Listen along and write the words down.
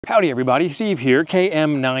Howdy everybody, Steve here,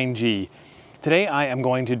 KM9G. Today I am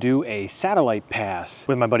going to do a satellite pass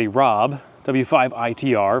with my buddy Rob,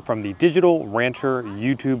 W5ITR, from the Digital Rancher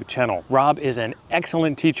YouTube channel. Rob is an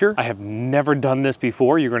excellent teacher. I have never done this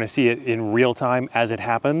before. You're going to see it in real time as it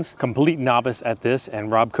happens. Complete novice at this, and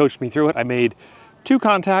Rob coached me through it. I made 2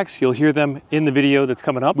 contacts. You'll hear them in the video that's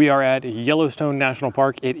coming up. We are at Yellowstone National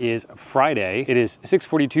Park. It is Friday. It is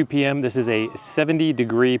 6:42 p.m. This is a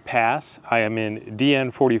 70-degree pass. I am in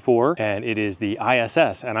DN44 and it is the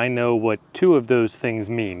ISS, and I know what 2 of those things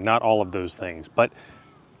mean, not all of those things, but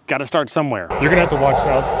got to start somewhere. You're gonna have to watch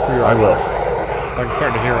out for your eyes. I will. I'm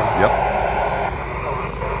starting to hear them. Yep.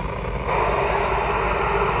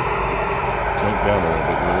 Jump down a little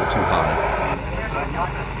bit. You're a little too high.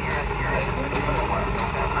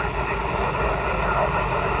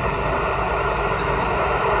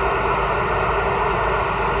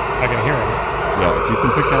 I can hear him. Yeah, if you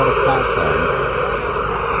can pick out a call sign.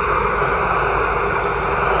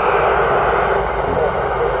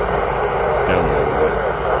 Down a little bit.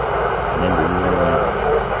 Remember, you're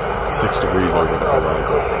only 6 degrees over the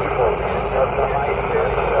horizon.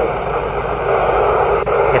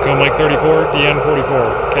 Echo Mike 34,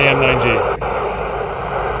 DN44, KM9G.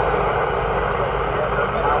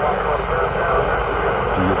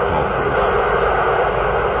 Do your call first.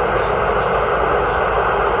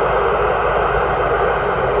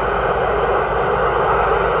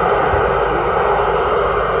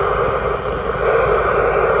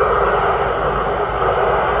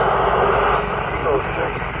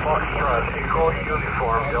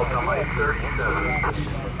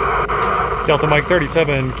 Delta Mike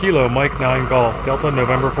 37, Kilo Mike 9 Golf, Delta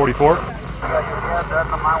November 44. Try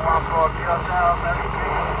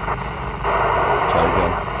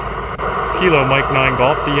again. Kilo Mike 9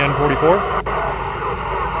 Golf, DN 44.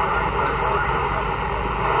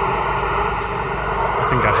 This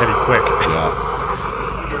thing got heavy quick. Yeah.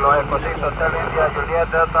 Kilo Echo 6 Hotel India,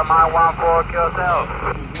 Juliet Delta Mike 14 Hotel.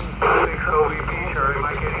 6 OVP, Charlie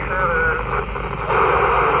Mike 87.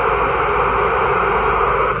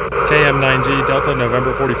 KM9G, Delta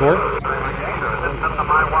November 44.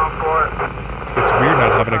 It's weird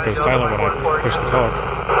not having it go silent when I push the talk.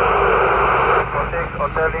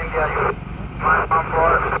 Hotel India,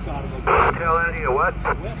 Hotel India, what?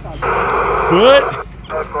 What?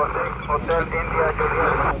 Echo 6 Hotel India,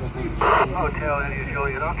 Juliet. Hotel India,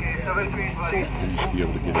 Juliet, okay. 73, buddy. You should be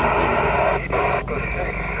able to get in. Echo 6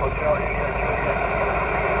 Hotel India, Juliet.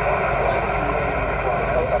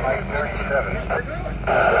 Delta Mike 37.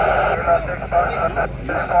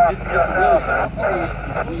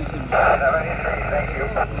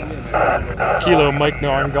 Kilo Mike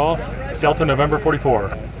 9 Golf, Delta November 44.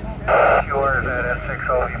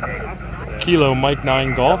 Kilo Mike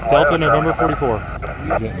 9 Golf, Delta November 44.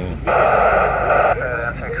 You're getting in.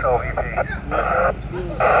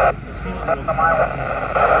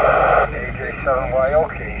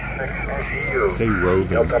 Say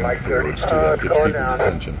roving afterwards too. That gets people's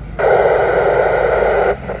attention.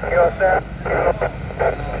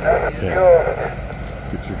 Yeah.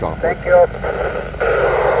 Get your Doppler. Thank you.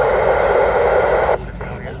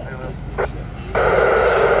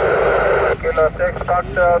 Kilo 6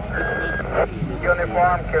 Foxtrot,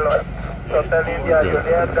 uniform, Kilo Hotel India,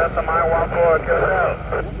 Juliet, Delta Mike 14,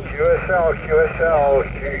 QSL,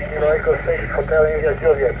 Kilo Echo 6 Hotel India,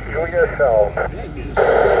 Juliet, QSL.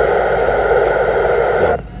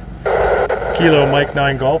 Kilo Mike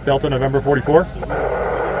 9 Golf, Delta November 44.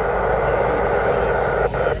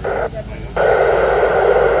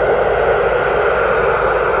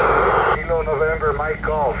 Kilo November Mike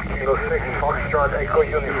Golf, Kilo 6 Foxtrot Echo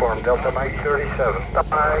Uniform, Delta Mike 37.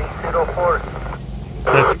 Mike 04.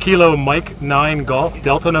 That's Kilo Mike 9 Golf,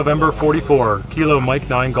 Delta November 44. Kilo Mike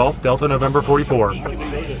 9 Golf, Delta November 44.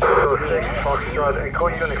 Kilo 6 Foxtrot Echo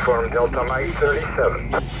Uniform, Delta Mike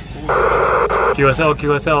 37.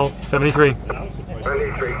 QSL 73.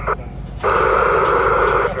 23.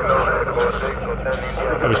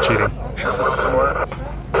 I was cheating.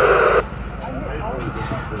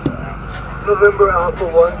 November Alpha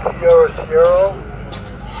 1 Sierra Sierra,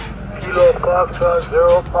 Kilo Foxtrot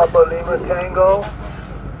 0 Papa Lima Tango.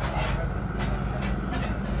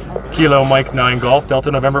 Kilo Mike 9 Golf,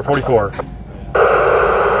 Delta November 44.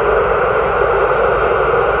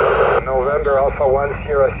 November Alpha 1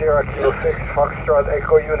 Sierra Sierra, Kilo 6 Foxtrot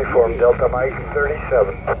Echo Uniform, Delta Mike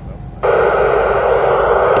 37.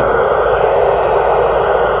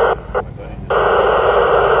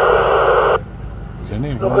 Is that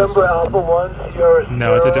name November Alpha 1 Sierra Sierra.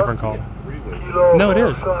 No, it's a different call. Kilo No, it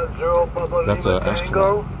is. Foxtrot 0 Papa That's Lima a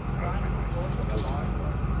astronaut. Tango.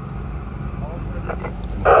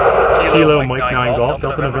 Kilo Mike 9 Golf,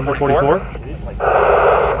 Delta November 44.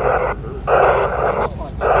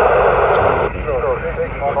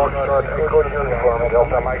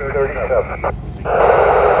 Delta Mike 37.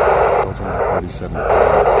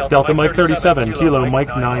 Delta Mike 37, Kilo Mike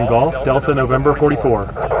 9 Golf, Delta November 44.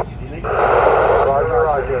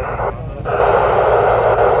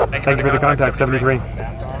 Thank you for the contact, 73.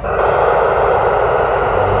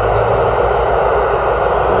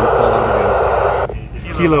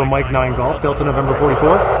 Kilo Mike 9 Golf, Delta November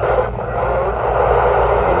 44.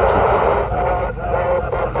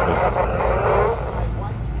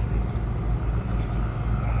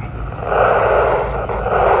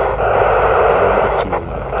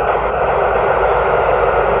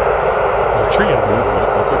 There's a tree in there.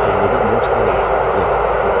 That's okay. A little bit more to the left.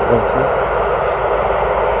 Yeah. 1 3.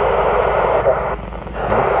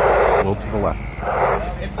 A little to the left.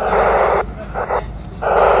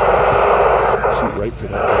 Shoot right for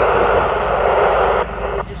that right there.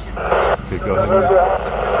 Okay, go ahead and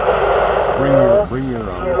bring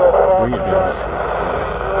it down just a little bit.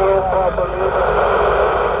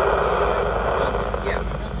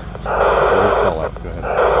 Call out. Go ahead.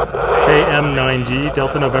 KM9G,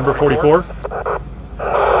 Delta November 44. Again.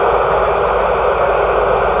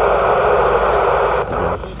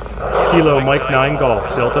 Kilo Mike 9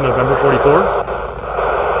 Golf, Delta November 44.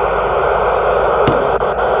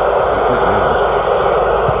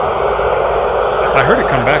 I heard it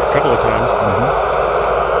come back a couple of times. A little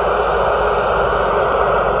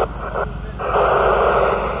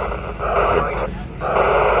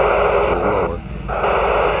lower.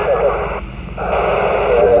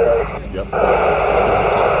 Yep.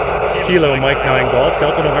 Kilo Mike 9 Golf,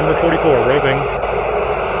 Delta November 44, roving.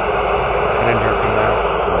 I didn't hear it come back.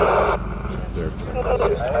 There.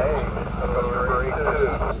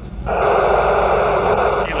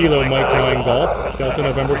 Kilo Mike 9 Golf, Delta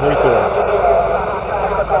November 44.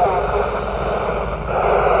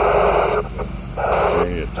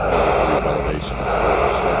 Bring it at 20 degrees elevation, so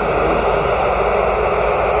we're starting to lose it.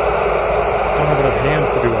 Don't have enough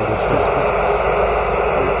hands to do all this stuff.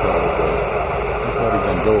 You're probably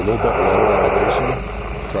done. Go a little bit lower elevation.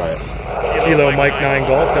 Try it. Kilo Mike 9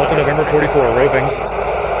 Golf, Delta November 44, roving.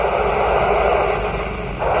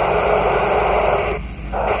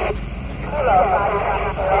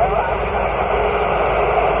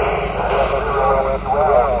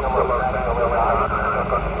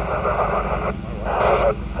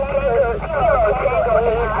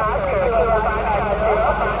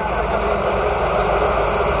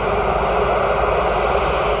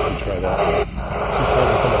 Try that one. She's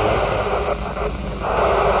telling somebody else that.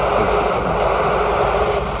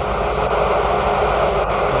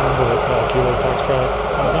 What do they call Kilo Foxtrot?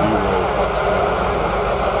 Zero Foxtrot.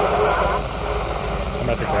 I'm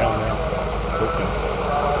at the ground now. It's okay.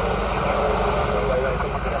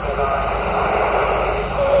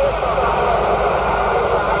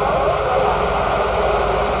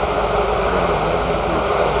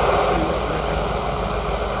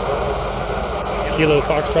 Kilo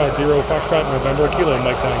Foxtrot, 0 Foxtrot, November, Kilo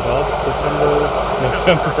Mike 9 Golf,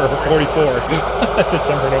 November 44.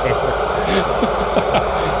 December, November. I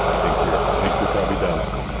think you're probably done.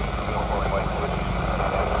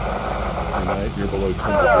 Tonight you're below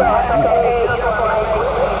 10 degrees.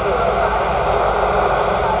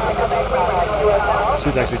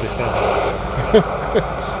 She's actually just standing over there.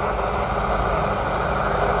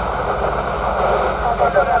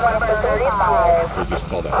 They just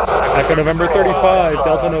called out. Echo November 35,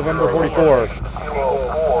 Delta November 44.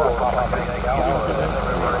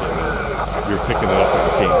 You're picking it up and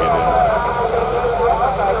you can't get in.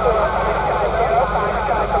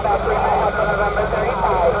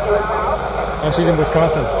 Oh, she's in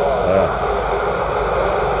Wisconsin.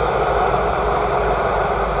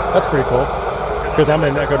 That's pretty cool. Because I'm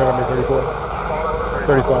in Echo November 34.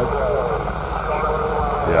 35.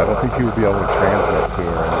 Yeah, I don't think you would be able to transmit to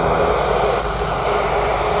her anymore.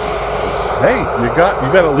 Hey, you got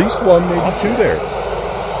at least one, maybe two there.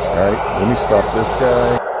 All right, let me stop this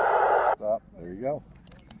guy. Stop. There you go.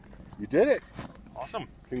 You did it. Awesome.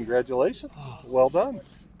 Congratulations. Well done.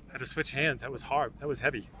 I had to switch hands. That was hard. That was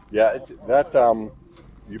heavy. Yeah,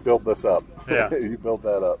 you built this up. Yeah. You built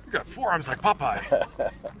that up. You got forearms like Popeye.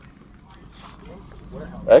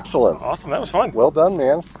 Excellent. Awesome. That was fun. Well done,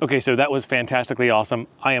 man. Okay, so that was fantastically awesome.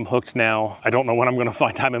 I am hooked now. I don't know when I'm going to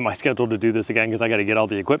find time in my schedule to do this again because I got to get all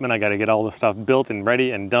the equipment. I got to get all the stuff built and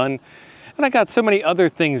ready and done. And I got so many other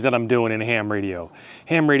things that I'm doing in ham radio.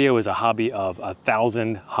 Ham radio is a hobby of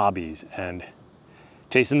 1,000 hobbies, and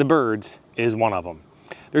chasing the birds is one of them.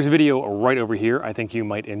 There's a video right over here I think you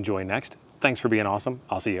might enjoy next. Thanks for being awesome.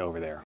 I'll see you over there.